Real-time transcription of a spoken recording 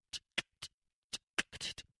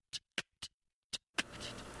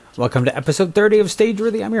Welcome to episode 30 of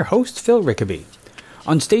Stageworthy. I'm your host, Phil Rickaby.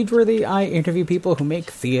 On Stageworthy, I interview people who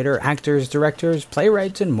make theater, actors, directors,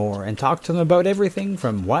 playwrights, and more, and talk to them about everything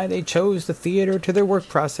from why they chose the theater to their work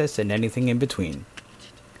process and anything in between.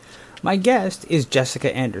 My guest is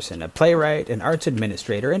Jessica Anderson, a playwright, an arts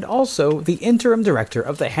administrator, and also the interim director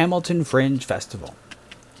of the Hamilton Fringe Festival.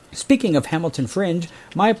 Speaking of Hamilton Fringe,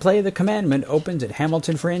 my play The Commandment opens at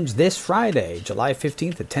Hamilton Fringe this Friday, July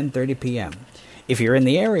 15th at 10:30 p.m. If you're in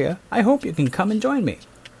the area, I hope you can come and join me.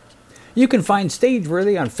 You can find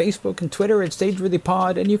Stageworthy on Facebook and Twitter at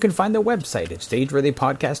StageworthyPod, and you can find the website at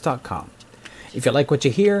StageworthyPodcast.com. If you like what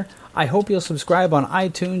you hear, I hope you'll subscribe on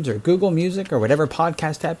iTunes or Google Music or whatever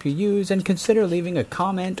podcast app you use, and consider leaving a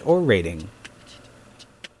comment or rating.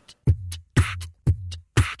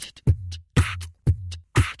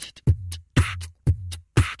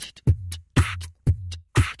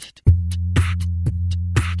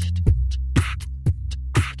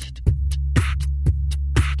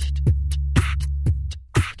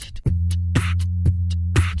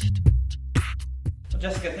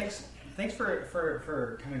 Jessica, thanks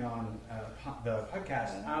for coming on the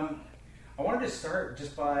podcast. I wanted to start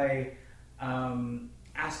just by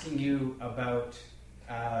asking you about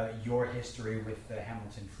your history with the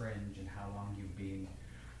Hamilton Fringe and how long you've been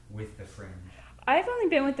with the Fringe. I've only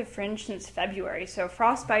been with the Fringe since February, so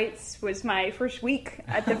Frostbites was my first week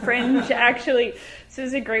at the Fringe, actually. So it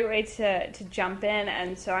was a great way to jump in,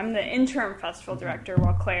 and so I'm the interim festival director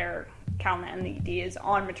while Claire Calman, the ED, is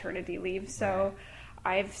on maternity leave, so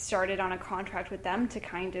I've started on a contract with them to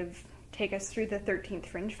kind of take us through the 13th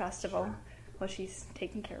Fringe Festival while she's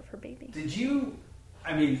taking care of her baby. Were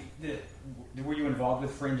you involved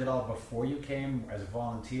with Fringe at all before you came as a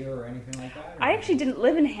volunteer or anything like that? I actually didn't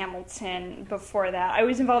live in Hamilton before that. I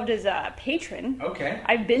was involved as a patron. Okay.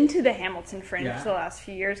 I've been to the Hamilton Fringe the last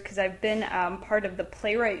few years because I've been part of the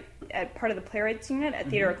playwrights unit at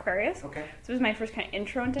Theatre Aquarius. Okay. So it was my first kind of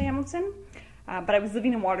intro into Hamilton. But I was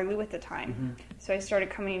living in Waterloo at the time. So I started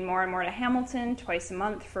coming more and more to Hamilton twice a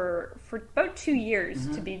month for about 2 years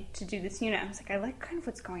to do this unit. I was like, I like kind of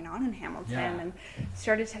what's going on in Hamilton, and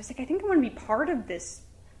I was like, I think I want to be part of this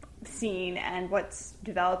scene and what's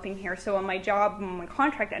developing here. So when my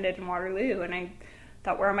contract ended in Waterloo, and I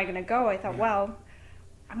thought, where am I going to go? I thought, well,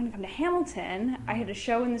 I'm going to come to Hamilton. I had a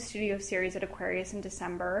show in the studio series at Aquarius in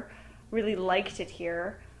December. Really liked it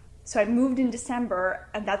here. So I moved in December,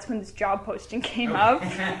 and that's when this job posting came up.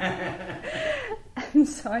 And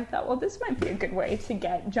so I thought, well, this might be a good way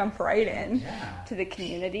to jump right in to the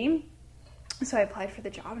community. So I applied for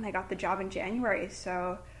the job, and I got the job in January.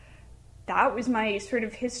 So that was my sort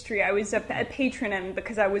of history. I was a patron, and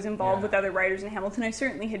because I was involved with other writers in Hamilton, I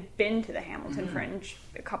certainly had been to the Hamilton Fringe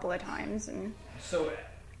a couple of times. And so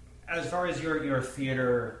as far as your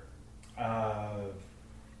theater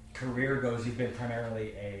career goes, you've been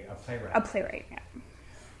primarily a playwright. A playwright, yeah.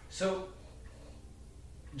 So,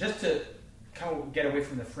 just to kind of get away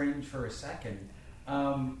from the Fringe for a second,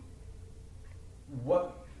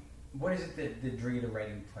 what is it that drew you to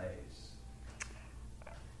writing plays?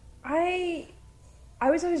 I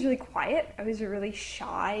was always really quiet. I was a really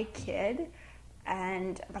shy kid,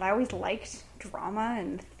 but I always liked drama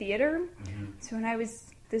and theater. So when I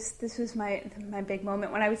was This was my big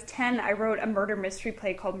moment. When I was 10, I wrote a murder mystery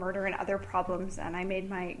play called Murder and Other Problems, and I made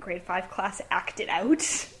my grade 5 class act it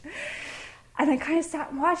out. And I kind of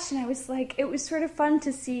sat and watched, and I was like, it was sort of fun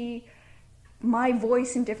to see my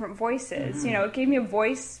voice in different voices. You know, it gave me a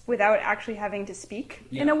voice without actually having to speak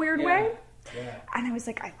in a weird way. Yeah. And I was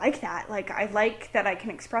like, I like that. Like, I like that I can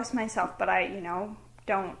express myself, but I,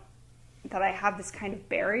 that I have this kind of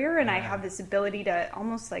barrier, and I have this ability to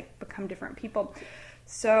almost like become different people.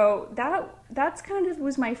 So that's kind of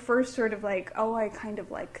was my first sort of like, oh, I kind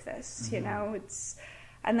of like this,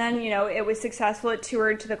 and then, it was successful. It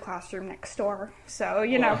toured to the classroom next door. So,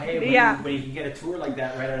 when you can get a tour like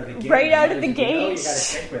that right out of the gate. Right out of the gate. You gotta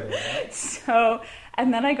stick with it, right? So,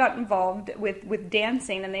 and then I got involved with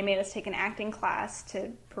dancing, and they made us take an acting class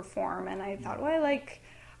to perform, and I thought, well,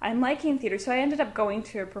 I'm liking theater, so I ended up going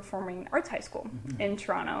to a performing arts high school in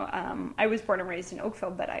Toronto. I was born and raised in Oakville,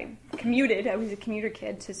 but I commuted. I was a commuter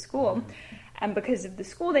kid to school. And because of the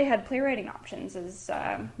school, they had playwriting options as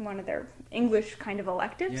one of their English kind of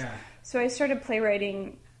electives. Yeah. So I started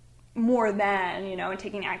playwriting more than, and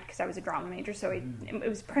taking act because I was a drama major. So it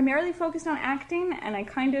was primarily focused on acting, and I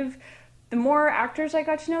kind of, the more actors I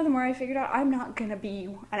got to know, the more I figured out I'm not going to be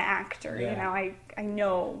an actor. I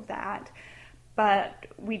know that. But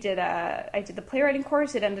I did the playwriting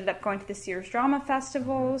course. It ended up going to the Sears Drama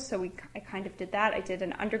Festival, so I kind of did that. I did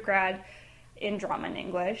an undergrad in drama and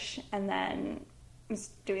English, and then was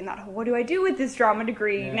doing that whole, what do I do with this drama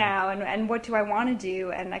degree now, and what do I want to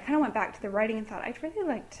do? And I kind of went back to the writing and thought, I'd really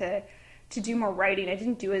like to do more writing. I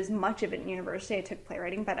didn't do as much of it in university. I took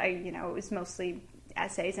playwriting, but it was mostly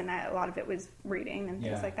essays, and a lot of it was reading and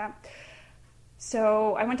things like that.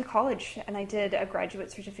 So I went to college, and I did a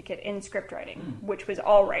graduate certificate in script writing, which was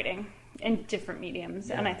all writing in different mediums.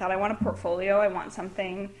 And I thought, I want a portfolio. I want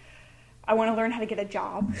something. I want to learn how to get a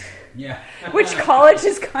job. Yeah. Which college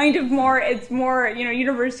is kind of more, it's more,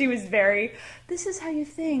 university was very, this is how you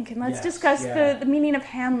think, and let's discuss the meaning of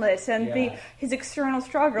Hamlet and his external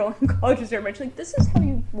struggle. And college is very much like, this is how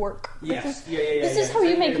you work. Yes. This is how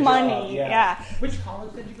you make money. Which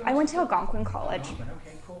college did you go to? I went to Algonquin College.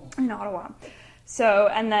 Okay, cool. In Ottawa. So,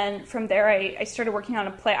 and then from there, I started working on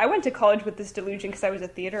a play. I went to college with this delusion because I was a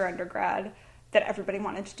theater undergrad that everybody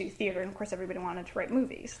wanted to do theater, and of course everybody wanted to write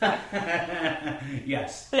movies.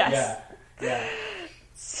 Yes. Yeah.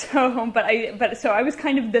 So, so I was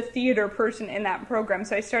kind of the theater person in that program.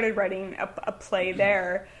 So I started writing a play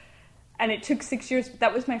there, and it took 6 years. But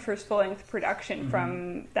that was my first full-length production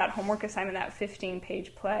from that homework assignment, that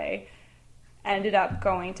 15-page play. Ended up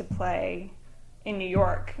going to play in New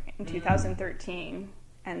York in 2013.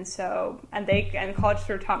 And so, and college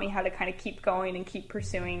sort of taught me how to kind of keep going and keep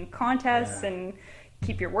pursuing contests and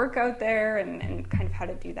keep your work out there and kind of how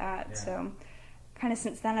to do that. Yeah. So kind of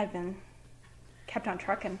since then I've been kept on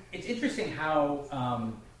trucking. It's interesting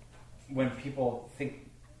how when people think,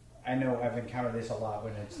 I know I've encountered this a lot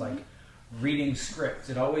when it's like reading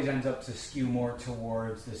scripts, it always ends up to skew more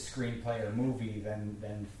towards the screenplay or movie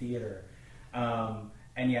than theater.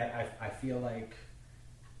 And yet I feel like,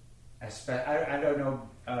 I don't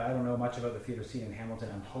know much about the theater scene in Hamilton.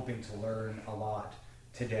 I'm hoping to learn a lot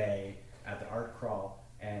today at the Art Crawl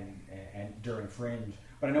and during Fringe.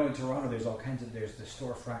 But I know in Toronto there's the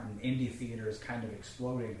storefront and indie theater is kind of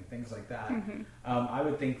exploding and things like that. I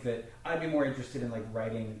would think that I'd be more interested in like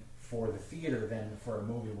writing for the theater than for a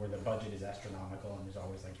movie where the budget is astronomical and there's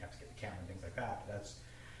always like you have to get the camera and things like that. But that's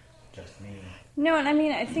just me. No, and I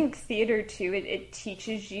mean, I think theater too, it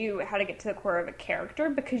teaches you how to get to the core of a character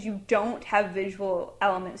because you don't have visual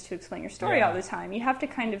elements to explain your story all the time. You have to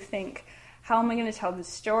kind of think, how am I going to tell this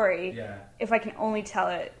story if I can only tell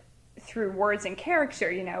it through words and character?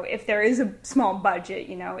 If there is a small budget,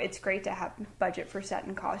 it's great to have budget for set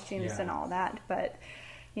and costumes and all that, but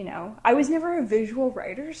I was never a visual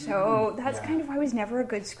writer, so that's kind of why I was never a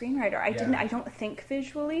good screenwriter. I don't think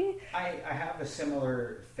visually. I have a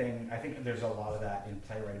similar thing. I think there's a lot of that in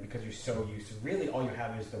playwriting because you're so used to, really all you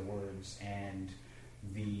have is the words, and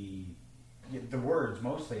the words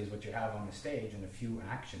mostly is what you have on the stage and a few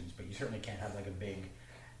actions, but you certainly can't have like a big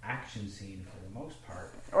action scene for the most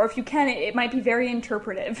part. Or if you can, it might be very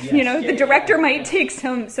interpretive. Yes. The director might take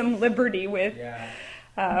some liberty with...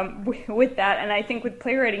 with that, and I think with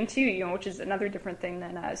playwriting too, which is another different thing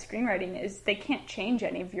than screenwriting, is they can't change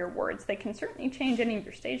any of your words. They can certainly change any of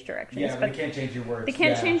your stage directions, but they can't change your words. They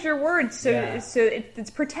can't change your words, so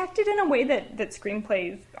it's protected in a way that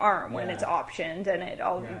screenplays aren't when it's optioned and it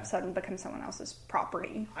all of a sudden becomes someone else's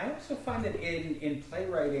property. I also find that in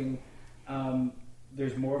playwriting,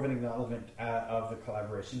 there's more of an acknowledgement of the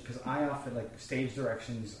collaboration because I often like stage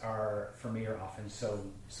directions are often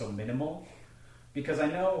so minimal. Because I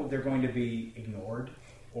know they're going to be ignored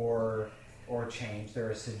or changed.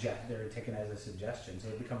 They're taken as a suggestion, so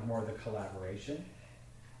it becomes more of the collaboration.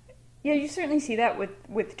 Yeah, you certainly see that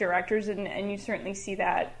with directors, and you certainly see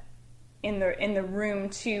that in the room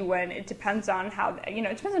too. When it depends on how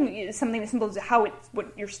it depends on something as simple as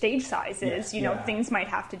what your stage size is. Things might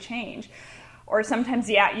have to change. Or sometimes,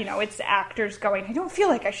 it's actors going, I don't feel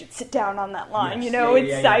like I should sit down on that line.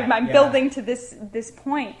 Yes. I'm building to this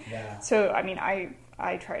point. Yeah. So, I mean,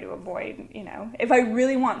 I try to avoid, if I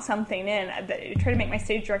really want something in, I try to make my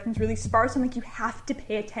stage directions really sparse. I'm like, you have to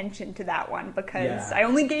pay attention to that one because I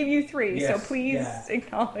only gave you 3, so please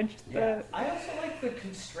acknowledge the... I also like the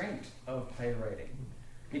constraint of playwriting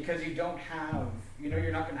because you don't have,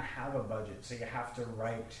 you're not going to have a budget, so you have to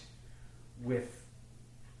write with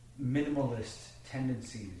minimalist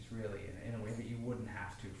tendencies, really, in a way that you wouldn't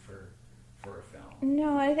have to for a film.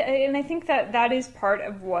 No, and I think that is part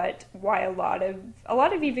of why a lot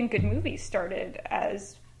of even good movies started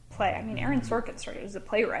as play. I mean, Aaron Sorkin started as a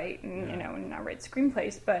playwright, and and now writes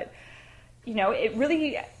screenplays, but it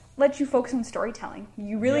really lets you focus on storytelling.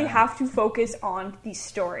 You really have to focus on the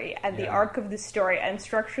story and the arc of the story, and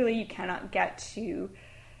structurally, you cannot get to.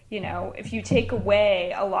 If you take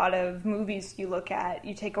away a lot of movies you look at,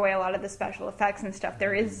 you take away a lot of the special effects and stuff,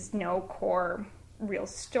 there is no core real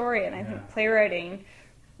story. And I think playwriting,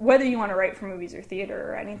 whether you want to write for movies or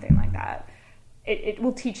theater or anything like that, it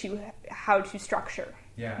will teach you how to structure,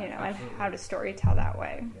 and how to story tell that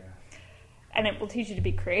way. Yeah. And it will teach you to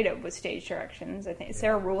be creative with stage directions. I think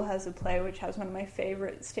Sarah Rule has a play which has one of my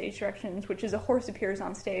favorite stage directions, which is a horse appears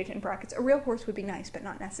on stage, in brackets, a real horse would be nice, but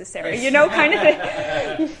not necessary, kind of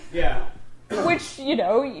thing. Yeah. Which,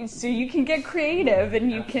 so you can get creative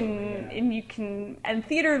and and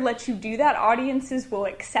theater lets you do that. Audiences will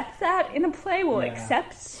accept that in a play, will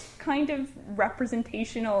accept kind of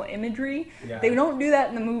representational imagery. Yeah. They don't do that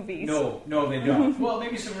in the movies. No, they don't. Well,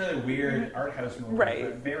 maybe some really weird art house movies,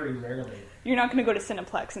 but very rarely. You're not going to go to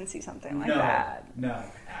Cineplex and see something like that. No.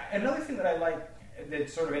 Another thing that I like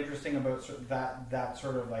that's sort of interesting about that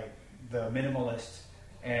sort of like the minimalist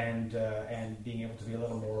and being able to be a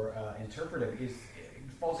little more interpretive is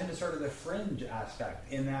it falls into sort of the fringe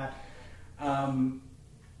aspect in that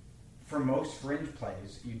for most fringe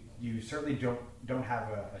plays you certainly don't have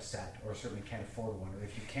a set, or certainly can't afford one, or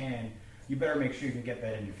if you can, you better make sure you can get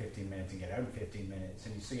that in your 15 minutes and get out in 15 minutes,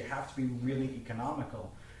 and so you have to be really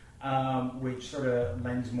economical, which sort of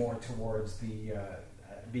lends more towards the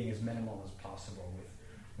being as minimal as possible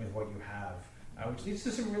with what you have, which leads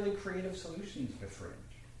to some really creative solutions with fringe.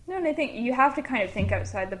 No, and I think you have to kind of think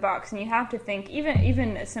outside the box, and you have to think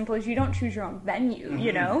even as simple as you don't choose your own venue,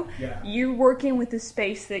 Yeah. You're working with the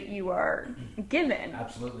space that you are given.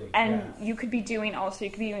 Absolutely. And you could be doing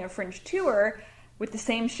a fringe tour with the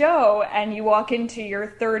same show, and you walk into your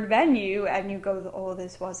third venue and you go, oh,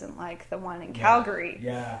 this wasn't like the one in Calgary.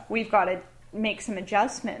 Yeah. We've got to make some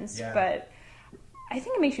adjustments. Yeah. But I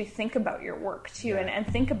think it makes you think about your work too, and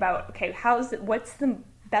think about, okay, what's the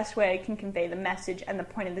best way I can convey the message and the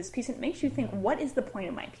point of this piece. And it makes you think, what is the point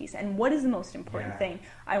of my piece, and what is the most important thing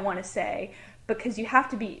I want to say? Because you have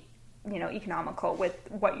to be, economical with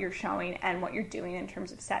what you're showing and what you're doing in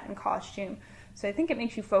terms of set and costume. So I think it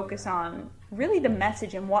makes you focus on really the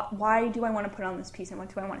message and why do I want to put on this piece, and what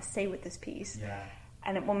do I want to say with this piece? Yeah.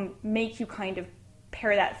 And it will make you kind of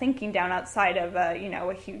pare that thinking down outside of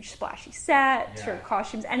a huge splashy set or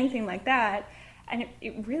costumes, anything like that. And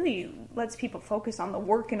it really lets people focus on the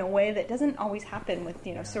work in a way that doesn't always happen with,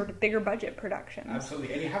 sort of bigger budget productions.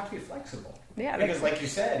 Absolutely. And you have to be flexible. Yeah. Because like you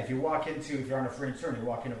said, if you're on a fringe tour and you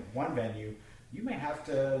walk into one venue, you may have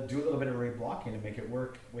to do a little bit of reblocking to make it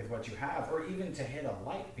work with what you have, or even to hit a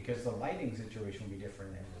light, because the lighting situation will be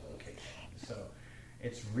different in every location. So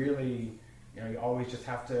it's really, you always just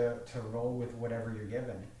have to roll with whatever you're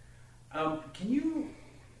given.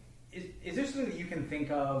 Is there something that you can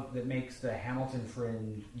think of that makes the Hamilton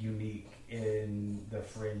Fringe unique in the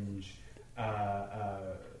Fringe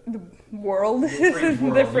world,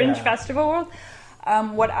 the Fringe Festival world?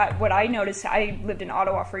 What I noticed, I lived in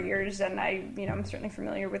Ottawa for years, and I'm certainly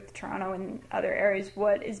familiar with Toronto and other areas.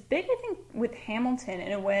 What is big, I think, with Hamilton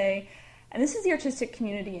in a way, and this is the artistic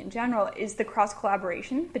community in general, is the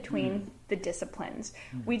cross-collaboration between the disciplines.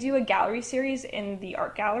 We do a gallery series in the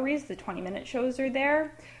art galleries. The 20-minute shows are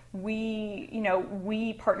there.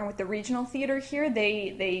 We partner with the regional theater here.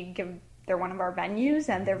 They're one of our venues,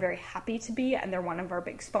 and they're very happy to be, and they're one of our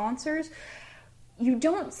big sponsors. You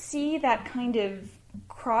don't see that kind of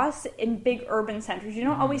cross in big urban centers. You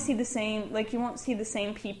don't always see the same, you won't see the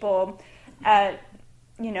same people at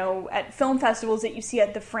film festivals that you see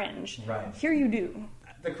at the Fringe. Right. Here you do.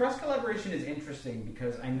 The cross collaboration is interesting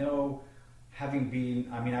because I know,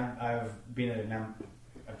 I've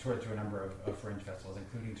toured to a number of Fringe festivals,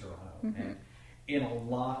 including Toronto, and in a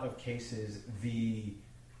lot of cases, the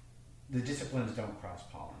disciplines don't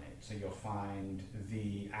cross-pollinate. So you'll find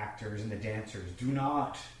the actors and the dancers do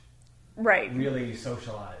not really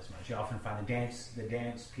socialize much. You often find the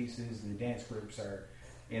dance pieces and the dance groups are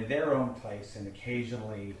in their own place, and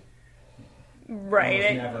occasionally,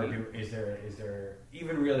 almost never is there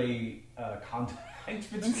even really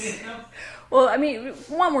contact between them. Well,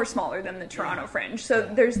 one, we're smaller than the Toronto Fringe, so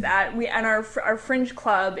there's that. Our Fringe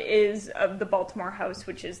Club is of the Baltimore House,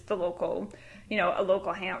 which is the local, a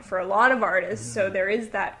local hangout for a lot of artists. So there is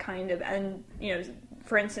that kind of, and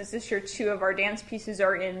for instance, this year 2 of our dance pieces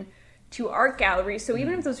are in 2 art galleries. So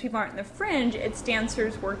even if those people aren't in the Fringe, it's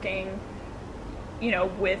dancers working,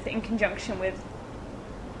 in conjunction with,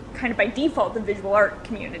 kind of by default, the visual art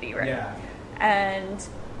community, right? Yeah. And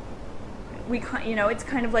it's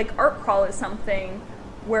kind of like Art Crawl is something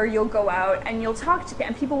where you'll go out and you'll talk to,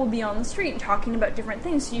 and people will be on the street talking about different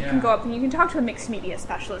things. So you can go up and you can talk to a mixed media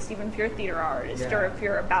specialist, even if you're a theater artist or if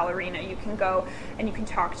you're a ballerina. You can go and you can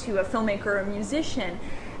talk to a filmmaker or a musician.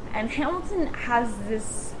 And Hamilton has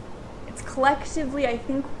this, it's collectively, I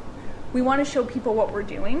think, we want to show people what we're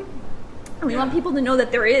doing. And we want people to know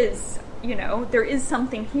that there is you know, there is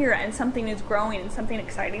something here and something is growing and something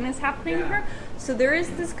exciting is happening here. So there is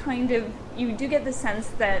this kind of, you do get the sense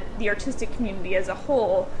that the artistic community as a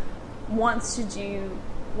whole wants to do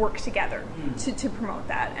work together to promote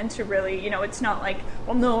that and to really, you know, it's not like,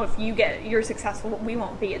 well, no, if you're successful, we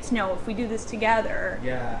won't be. It's no, if we do this together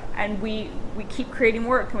and we keep creating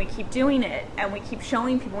work and we keep doing it and we keep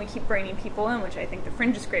showing people, we keep bringing people in, which I think the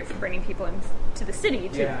Fringe is great for bringing people into the city.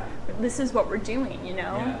 This is what we're doing, you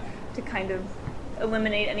know, to kind of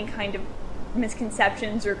eliminate any kind of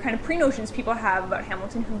misconceptions or kind of pre-notions people have about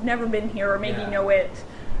Hamilton who've never been here or maybe know it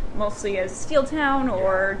mostly as a steel town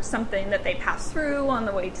or something that they pass through on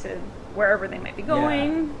the way to wherever they might be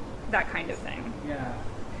going, that kind of thing.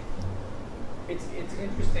 It's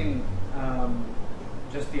interesting,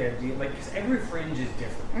 just the idea, like, because every Fringe is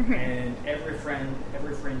different, and every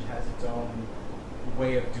Fringe has its own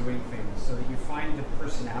way of doing things, so that you find the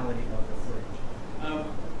personality of the Fringe.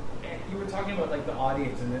 And you were talking about, like, the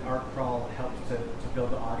audience, and that Art Crawl helps to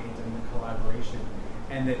build the audience and the collaboration,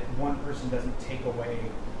 and that one person doesn't take away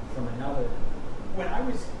from another. When I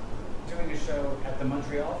was doing a show at the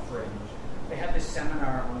Montreal Fringe, they had this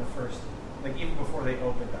seminar on the first, like, even before they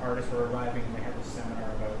opened, the artists were arriving and they had this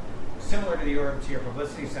seminar about, similar to your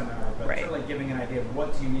publicity seminar, but sort of like giving an idea of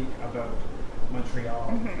what's unique about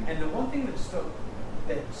Montreal. And the one thing that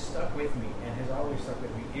stuck with me and has always stuck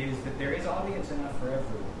with me is that there is audience enough for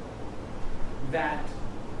everyone. That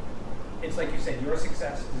it's like you said, your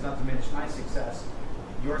success does not diminish my success.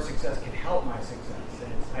 Your success can help my success.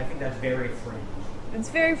 And I think that's very Fringe. It's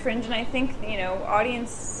very Fringe, and I think, you know,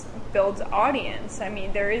 audience builds audience. I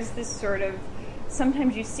mean, there is this sort of,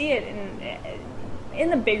 sometimes you see it in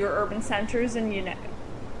the bigger urban centers, and you know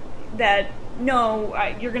that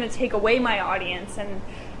you're going to take away my audience, and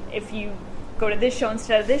if you go to this show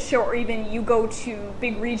instead of this show, or even you go to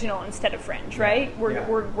big regional instead of Fringe, right?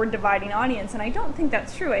 We're dividing audience, and I don't think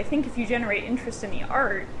that's true. I think if you generate interest in the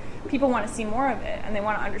art, people want to see more of it, and they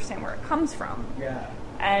want to understand where it comes from.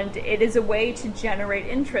 And it is a way to generate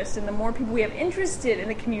interest, and the more people we have interested in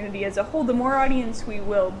the community as a whole, the more audience we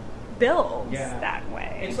will build that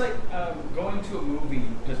way. It's like going to a movie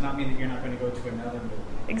does not mean that you're not going to go to another movie.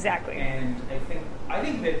 Exactly. And I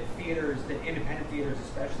think that theaters, that independent theaters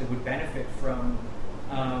especially, would benefit from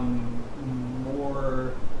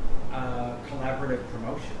more collaborative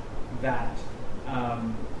promotion. That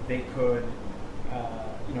they could,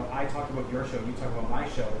 you know, I talk about your show, you talk about my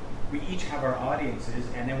show. We each have our audiences,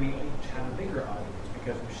 and then we each have a bigger audience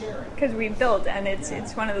because we're sharing. Because we build, and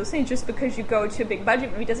it's one of those things. Just because you go to a big budget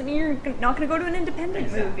movie doesn't mean you're not going to go to an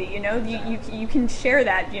independent movie. You know, you can share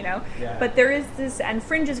that. You know, but there is this, and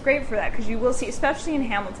Fringe is great for that because you will see, especially in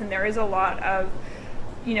Hamilton, there is a lot of,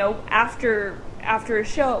 you know, after a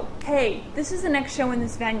show, hey, this is the next show in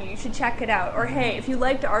this venue, you should check it out. Or hey, if you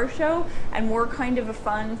liked our show and we're kind of a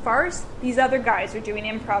fun farce, these other guys are doing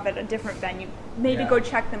improv at a different venue. Maybe go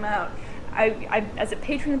check them out. I as a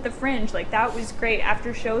patron at the Fringe, like, that was great.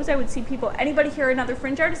 After shows, I would see people, anybody here another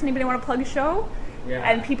Fringe artist? Anybody want to plug a show?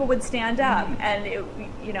 And people would stand up and it,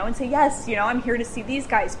 you know, and say, yes, you know, I'm here to see these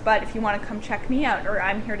guys, but if you want to come check me out, or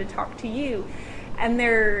I'm here to talk to you. And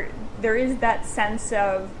there is that sense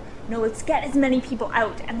of, no, let's get as many people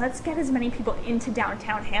out, and let's get as many people into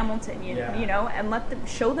downtown Hamilton, you know, and let them,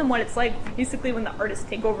 show them what it's like basically when the artists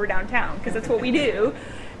take over downtown, because that's what we do.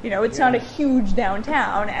 You know, it's not a huge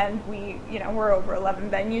downtown, and we're over 11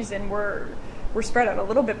 venues, and we're spread out a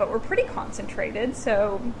little bit, but we're pretty concentrated,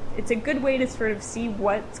 so it's a good way to sort of see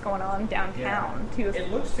what's going on downtown. It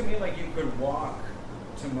looks to me like you could walk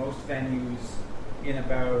to most venues in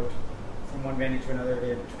about, from one venue to another,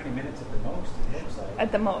 in 20 minutes at the most, it looks like.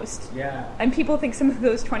 At the most. And people think some of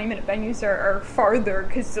those 20-minute venues are farther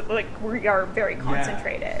because, like, we are very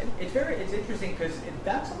concentrated. It's interesting because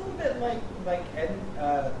that's a little bit like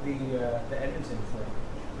the Edmonton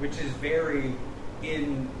Fringe, which is very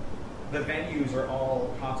in, the venues are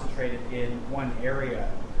all concentrated in one area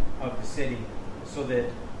of the city, so that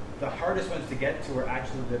the hardest ones to get to are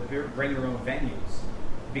actually the bring your own venues,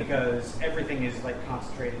 because everything is, like,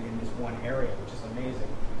 concentrated in this one area, which is amazing.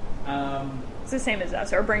 It's the same as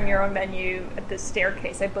us. Or bring your own venue at the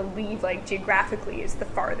Staircase, I believe, like, geographically is the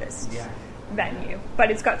farthest venue,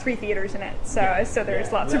 but it's got 3 theaters in it, so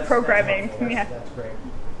there's lots of programming. That's great.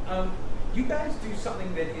 You guys do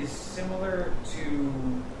something that is similar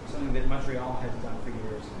to something that Montreal has done for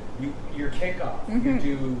years. Your kickoff, you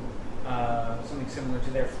do something similar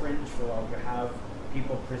to their Fringe for a while. You have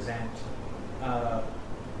people present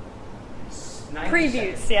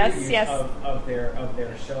previews of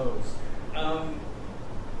their shows.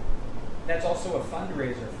 That's also a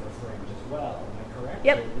fundraiser for Fringe as well. Am I correct?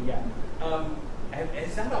 Yep.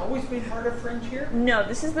 Has that always been part of Fringe here? No,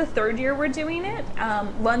 this is the third year we're doing it.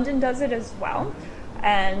 London does it as well.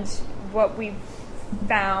 And what we've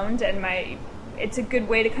found, it's a good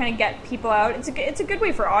way to kind of get people out. It's a good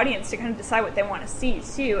way for audience to kind of decide what they want to see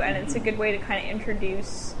too, and it's a good way to kind of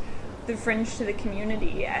introduce the Fringe to the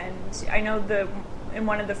community. And I know in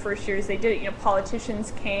one of the first years they did it,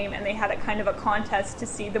 politicians came and they had a kind of a contest to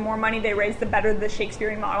see the more money they raised, the better the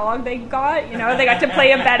Shakespearean monologue they got. They got to play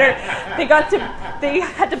they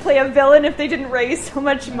had to play a villain if they didn't raise so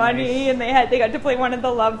much money, and they got to play one of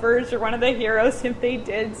the lovers or one of the heroes if they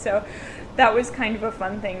did. So that was kind of a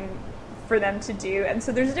fun thing for them to do. And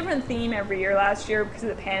so there's a different theme every year. Last year, because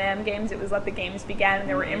of the Pan Am Games, it was Let the Games Begin, and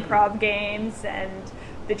there were improv games, and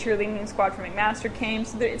the cheerleading squad from McMaster came.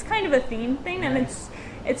 So it's kind of a theme thing, and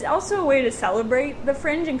it's also a way to celebrate the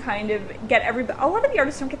Fringe and kind of get everybody. A lot of the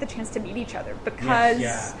artists don't get the chance to meet each other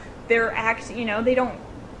because their they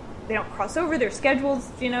don't cross over, their schedules,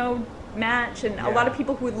 match, and a lot of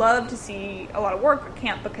people who would love to see a lot of work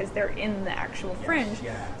can't because they're in the actual Fringe.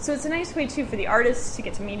 So it's a nice way too for the artists to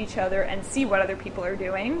get to meet each other and see what other people are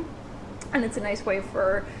doing, and it's a nice way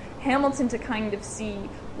for Hamilton to kind of see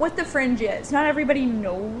what the Fringe is. Not everybody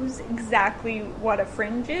knows exactly what a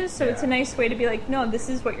Fringe is, so it's a nice way to be like, no, this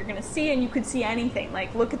is what you're going to see, and you could see anything.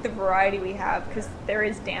 Like, look at the variety we have, because there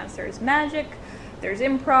is dance, there's magic, there's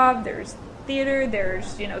improv, there's theater,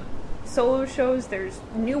 there's, solo shows, there's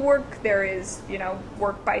new work, there is,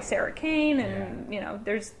 work by Sarah Kane,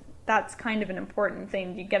 and, that's kind of an important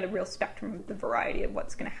thing. You get a real spectrum of the variety of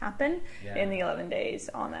what's going to happen in the 11 days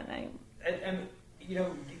on that night. And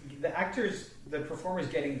the actors, the performers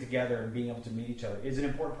getting together and being able to meet each other is an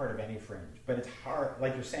important part of any Fringe, but it's hard,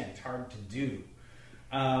 like you're saying, it's hard to do.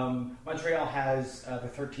 Montreal has the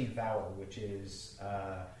 13th Hour, which is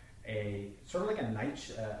a sort of like a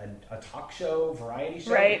night, a talk show, variety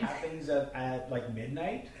show that happens at like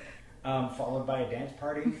midnight, followed by a dance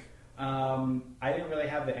party. I didn't really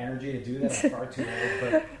have the energy to do that. I'm far too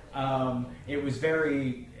old, but it was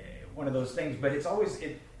very one of those things. But it's always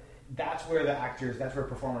that's where the actors, that's where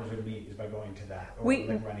performers would meet, is by going to that, or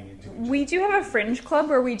running into each other. We do have a Fringe club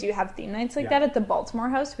where we do have theme nights like that at the Baltimore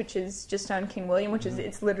House, which is just on King William, which is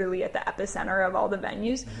it's literally at the epicenter of all the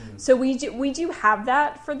venues. So we do have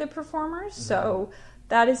that for the performers. So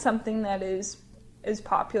that is something that is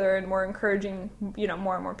popular, and we're encouraging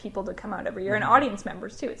more and more people to come out every year, and audience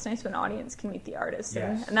members too. It's nice when audience can meet the artists,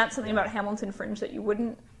 and that's something about Hamilton Fringe that you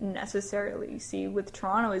wouldn't necessarily see with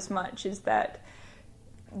Toronto as much, is that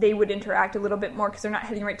they would interact a little bit more because they're not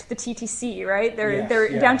heading right to the TTC, right?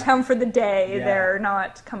 They're downtown for the day. They're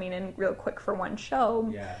not coming in real quick for one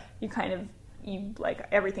show. You like,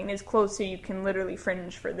 everything is closed, so you can literally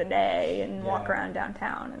Fringe for the day and walk around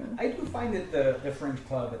downtown. And I do find that the Fringe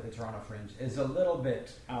Club at the Toronto Fringe is a little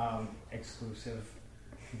bit exclusive,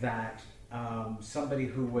 that somebody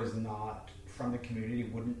who was not from the community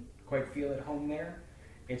wouldn't quite feel at home there.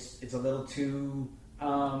 It's a little too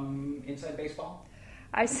inside baseball.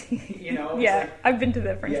 I see. Like, I've been to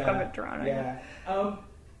the Fringe Club at Toronto.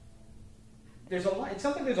 There's a lot. It's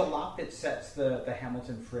something. There's a lot that sets the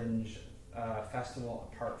Hamilton Fringe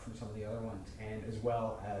festival apart from some of the other ones, and as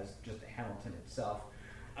well as just Hamilton itself.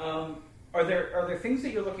 Are there things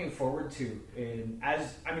that you're looking forward to?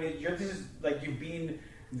 This is like, you've been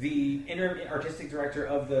the interim artistic director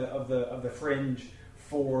of the Fringe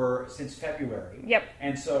since February. Yep.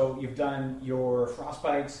 And so you've done your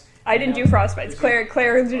Frostbites. I didn't do Frostbites. Claire,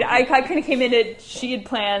 I kind of came in she had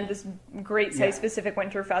planned this great site-specific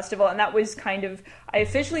winter festival, and that was kind of, I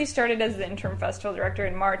officially started as the interim festival director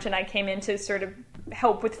in March, and I came in to sort of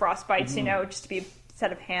help with Frostbites, just to be a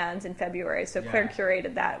set of hands in February. So Claire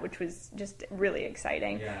curated that, which was just really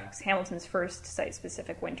exciting. It was Hamilton's first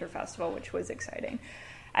site-specific winter festival, which was exciting.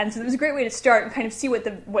 And so it was a great way to start and kind of see what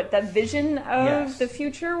the vision of the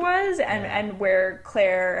future was, and where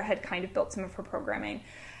Claire had kind of built some of her programming.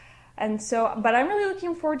 And so, but I'm really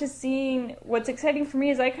looking forward to seeing. What's exciting for me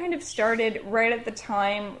is I kind of started right at the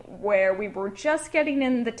time where we were just getting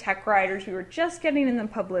in the tech riders, we were just getting in the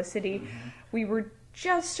publicity, we were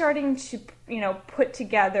just starting to, put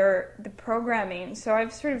together the programming. So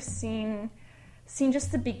I've sort of seen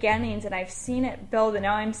just the beginnings, and I've seen it build, and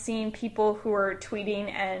now I'm seeing people who are tweeting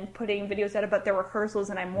and putting videos out about their rehearsals,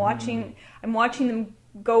 and I'm watching them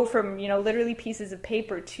go from literally pieces of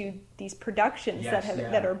paper to these productions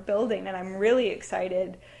that are building, and I'm really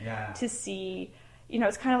excited to see.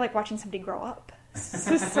 It's kind of like watching somebody grow up,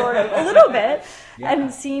 sort of a little bit,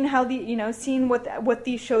 and seeing how seeing what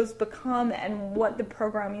these shows become and what the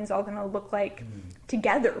programming is all going to look like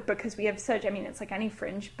together, because we have such. It's like any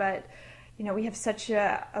Fringe, but we have such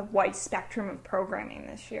a wide spectrum of programming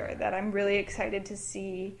this year that I'm really excited to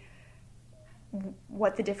see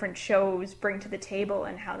what the different shows bring to the table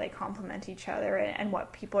and how they complement each other and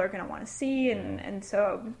what people are going to want to see. And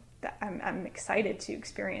so I'm excited to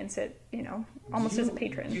experience it, almost as a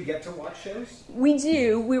patron. Do you get to watch shows? We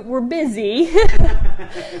do. We're busy.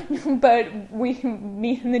 But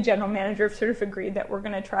me and the general manager have sort of agreed that we're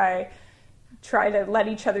going to try to let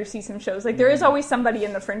each other see some shows. Like, there is always somebody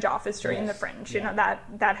in the Fringe office during the Fringe.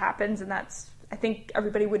 That happens, and that's, I think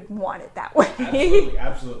everybody would want it that way.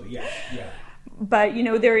 Absolutely, yeah. But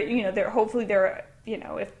hopefully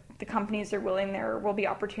if the companies are willing, there will be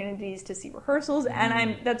opportunities to see rehearsals,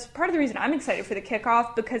 and that's part of the reason I'm excited for the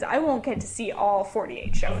kickoff, because I won't get to see all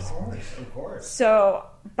 48 shows. Of course. So,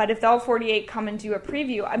 but if all 48 come and do a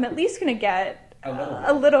preview, I'm at least going to get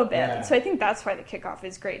a little bit. Yeah. So I think that's why the kickoff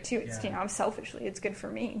is great too. It's selfishly, it's good for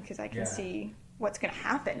me because I can see what's going to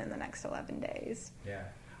happen in the next 11 days. Yeah.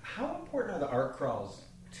 How important are the art crawls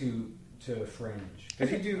to Fringe?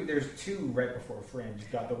 Because there's two right before Fringe.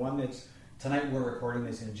 You've got the one that's tonight, we're recording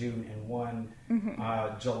this in June, and one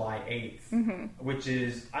July 8th, which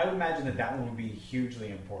is, I would imagine that one would be hugely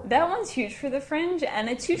important. That one's huge for the Fringe, and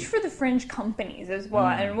it's huge for the Fringe companies as well.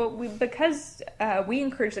 And because we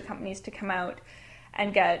encourage the companies to come out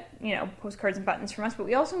and get postcards and buttons from us, but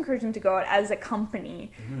we also encourage them to go out as a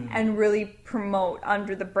company and really promote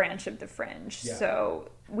under the branch of the Fringe. Yeah. So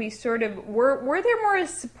we sort of we're there more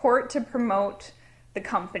as support to promote the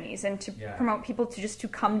companies and to promote people to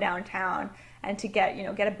come downtown and to get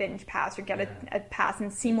a binge pass or get a pass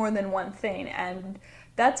and see more than one thing. And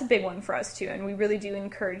that's a big one for us too. And we really do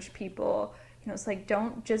encourage people, it's like,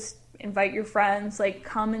 don't just invite your friends, like,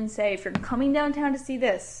 come and say, if you're coming downtown to see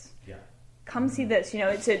this, come see this.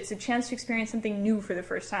 It's a chance to experience something new for the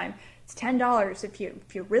first time. It's $10.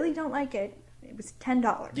 If you really don't like it, it was $10.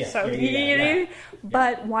 Yeah,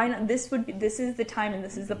 but why not? This is the time and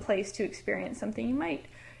this is the place to experience something you might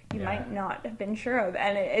not have been sure of.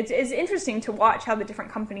 And it's interesting to watch how the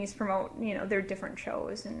different companies promote their different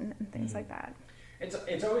shows and things like that.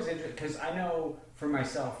 It's always interesting because I know for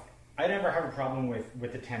myself, I never have a problem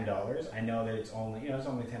with the $10. I know that it's only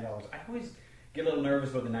 $10. I always get a little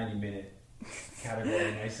nervous about the 90-minute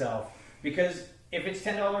category myself, because if it's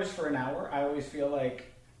 $10 for an hour, I always feel like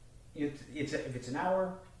if it's an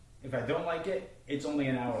hour, if I don't like it, it's only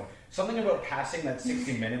an hour. Something about passing that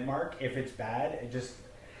 60-minute mark, if it's bad,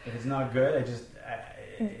 if it's not good, it's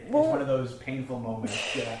one of those painful moments.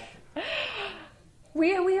 Yeah.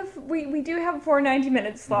 We do have 4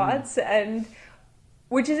 90-minute slots, and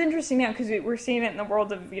which is interesting now because we're seeing it in the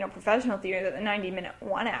world of professional theater that the 90-minute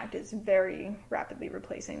one act is very rapidly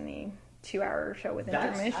replacing the 2-hour show with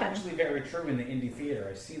intermission. That's actually very true in the indie theater.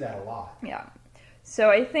 I see that a lot. Yeah.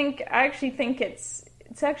 So I actually think it's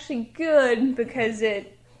actually good because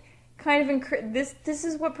it kind of this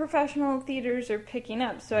is what professional theaters are picking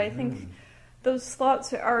up. So I think those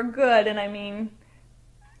slots are good, and I mean,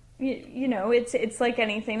 it's like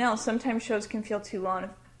anything else. Sometimes shows can feel too long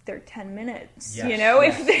if they're 10 minutes.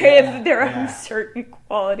 If they're of a certain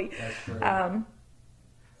quality. That's true.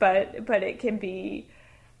 But it can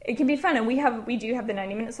be fun, and we do have the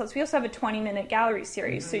 90-minute slots. We also have a 20-minute gallery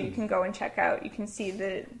series, so you can go and check out. You can see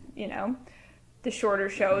the shorter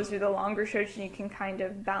shows or the longer shows, and you can kind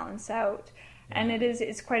of balance out. And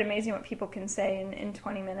it's quite amazing what people can say in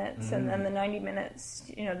 20 minutes, and then the 90 minutes.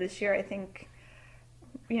 This year I think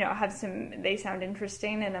they sound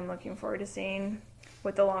interesting, and I'm looking forward to seeing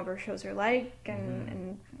what the longer shows are like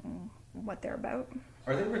and what they're about.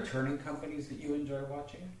 Are there returning companies that you enjoy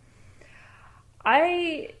watching?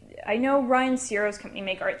 I know Ryan Ciero's company,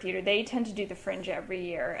 Make Art Theater. They tend to do the Fringe every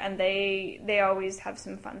year, and they always have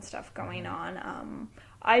some fun stuff going on.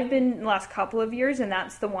 I've been the last couple of years, and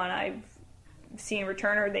that's the one I've seen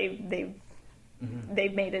return, or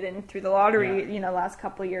they've made it in through the lottery, last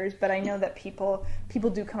couple of years. But I know that people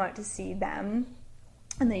do come out to see them,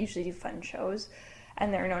 and they usually do fun shows,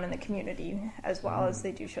 and they're known in the community as well as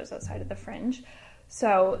they do shows outside of the Fringe.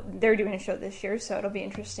 So they're doing a show this year, so it'll be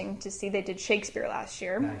interesting to see. They did Shakespeare last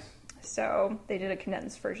year. Nice. So they did a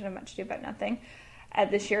condensed version of Much Ado About Nothing.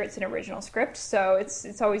 This year it's an original script, so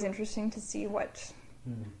it's always interesting to see what,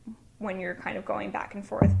 when you're kind of going back and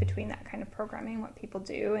forth between that kind of programming, what people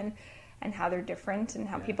do and how they're different and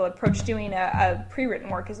how people approach doing a pre-written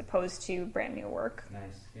work as opposed to brand new work. Nice,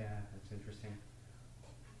 yeah, that's interesting.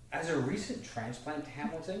 As a recent transplant to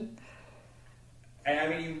Hamilton, and I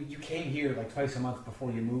mean, you came here like twice a month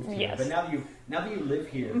before you moved here. Yes. But now that you live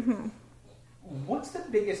here, what's the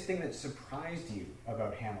biggest thing that surprised you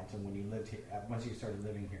about Hamilton when you lived here? Once you started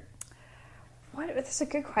living here, That's a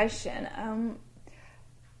good question.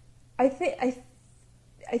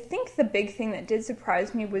 I think the big thing that did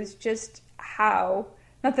surprise me was just how,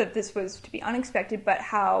 not that this was to be unexpected, but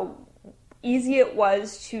how easy it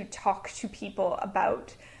was to talk to people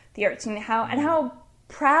about the art scene, how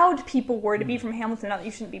proud people were to be from Hamilton. Not that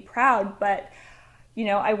you shouldn't be proud, but, you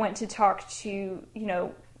know, I went to talk to, you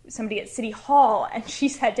know, somebody at City Hall, and she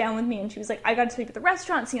sat down with me and she was like, I got to tell you about the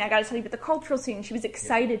restaurant scene, I got to tell you about the cultural scene. She was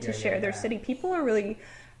excited to share their city. People are really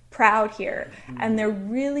proud here, and they're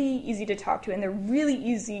really easy to talk to, and they're really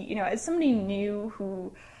easy, you know, as somebody new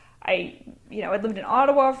who I'd lived in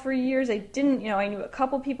Ottawa for years. I knew a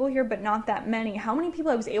couple people here, but not that many. How many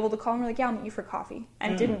people I was able to call and were like, yeah, I'll meet you for coffee,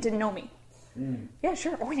 and didn't know me. Yeah,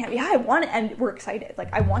 sure. Oh yeah, I want it, and we're excited.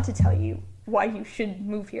 Like, I want to tell you why you should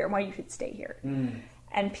move here and why you should stay here.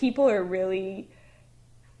 And people are really,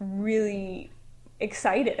 really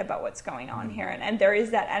excited about what's going on here, and there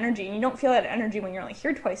is that energy, and you don't feel that energy when you're only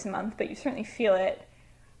here twice a month, but you certainly feel it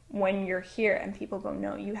when you're here, and people go,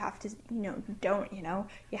 no, you have to,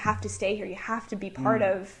 you have to stay here, you have to be part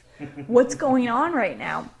of what's going on right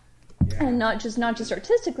now. And not just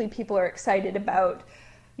artistically, people are excited about,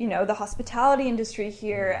 you know, the hospitality industry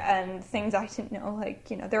here and things I didn't know,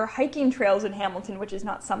 like, you know, there are hiking trails in Hamilton, which is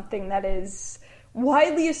not something that is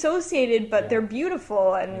widely associated, but they're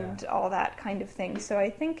beautiful and all that kind of thing. So I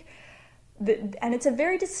think and it's a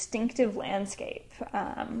very distinctive landscape.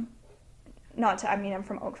 I'm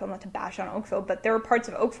from Oakville, not to bash on Oakville, but there are parts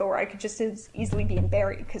of Oakville where I could just as easily be in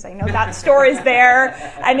Barrie, because I know that store is there,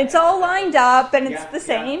 and it's all lined up, and it's the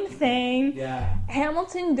same thing.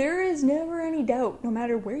 Hamilton, there is never any doubt, no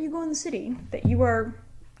matter where you go in the city, that you are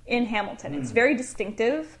in Hamilton. It's very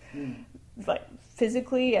distinctive, like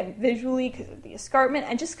physically and visually, because of the escarpment,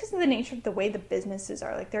 and just because of the nature of the way the businesses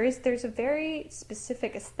are. Like, there's a very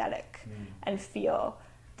specific aesthetic and feel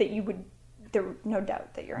that there's no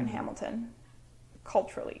doubt that you're in Hamilton.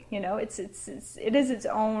 Culturally, you know, it is its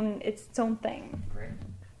own thing. Great.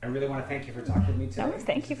 I really want to thank you for talking to me today. No,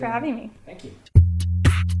 thank you for having me. Thank you.